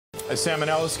A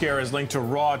salmonella scare is linked to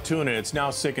raw tuna. It's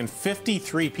now sickened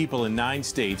 53 people in 9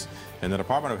 states, and the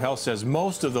Department of Health says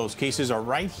most of those cases are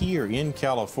right here in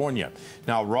California.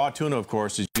 Now, raw tuna, of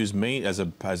course, is used as a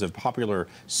popular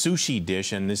sushi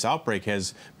dish, and this outbreak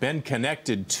has been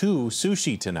connected to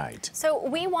sushi tonight. So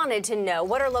we wanted to know,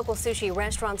 what are local sushi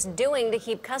restaurants doing to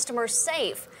keep customers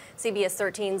safe? CBS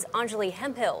 13's Anjali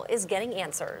Hemphill is getting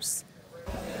answers.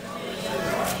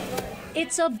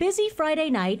 It's a busy Friday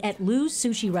night at Lou's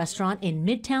Sushi restaurant in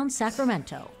Midtown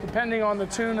Sacramento. Depending on the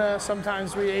tuna,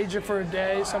 sometimes we age it for a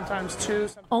day, sometimes 2.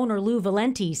 Owner Lou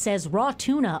Valente says raw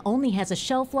tuna only has a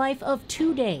shelf life of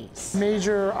 2 days.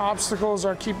 Major obstacles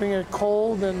are keeping it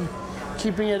cold and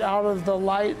keeping it out of the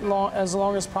light as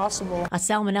long as possible. A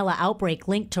salmonella outbreak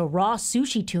linked to raw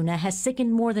sushi tuna has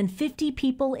sickened more than 50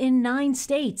 people in 9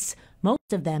 states,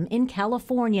 most of them in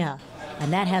California.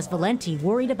 And that has Valente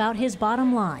worried about his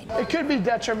bottom line. It could be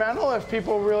detrimental if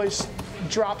people really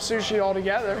drop sushi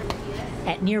altogether.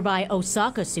 At nearby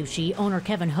Osaka Sushi, owner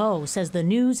Kevin Ho says the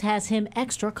news has him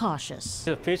extra cautious.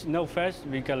 The fish, no fish,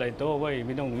 we can throw away,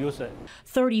 we don't use it.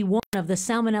 31 of the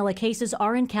salmonella cases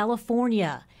are in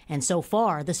California. And so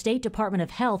far, the State Department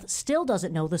of Health still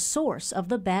doesn't know the source of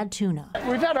the bad tuna.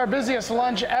 We've had our busiest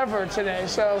lunch ever today,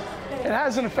 so it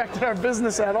hasn't affected our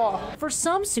business at all. For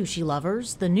some sushi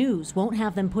lovers, the news won't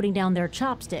have them putting down their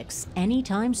chopsticks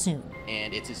anytime soon.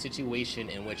 And it's a situation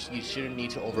in which you shouldn't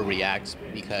need to overreact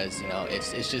because, you know,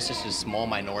 it's just such a small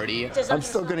minority. I'm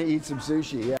still going to eat some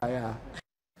sushi, yeah.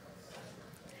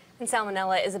 And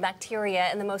salmonella is a bacteria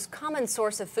and the most common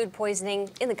source of food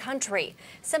poisoning in the country.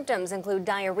 Symptoms include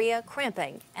diarrhea,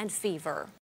 cramping, and fever.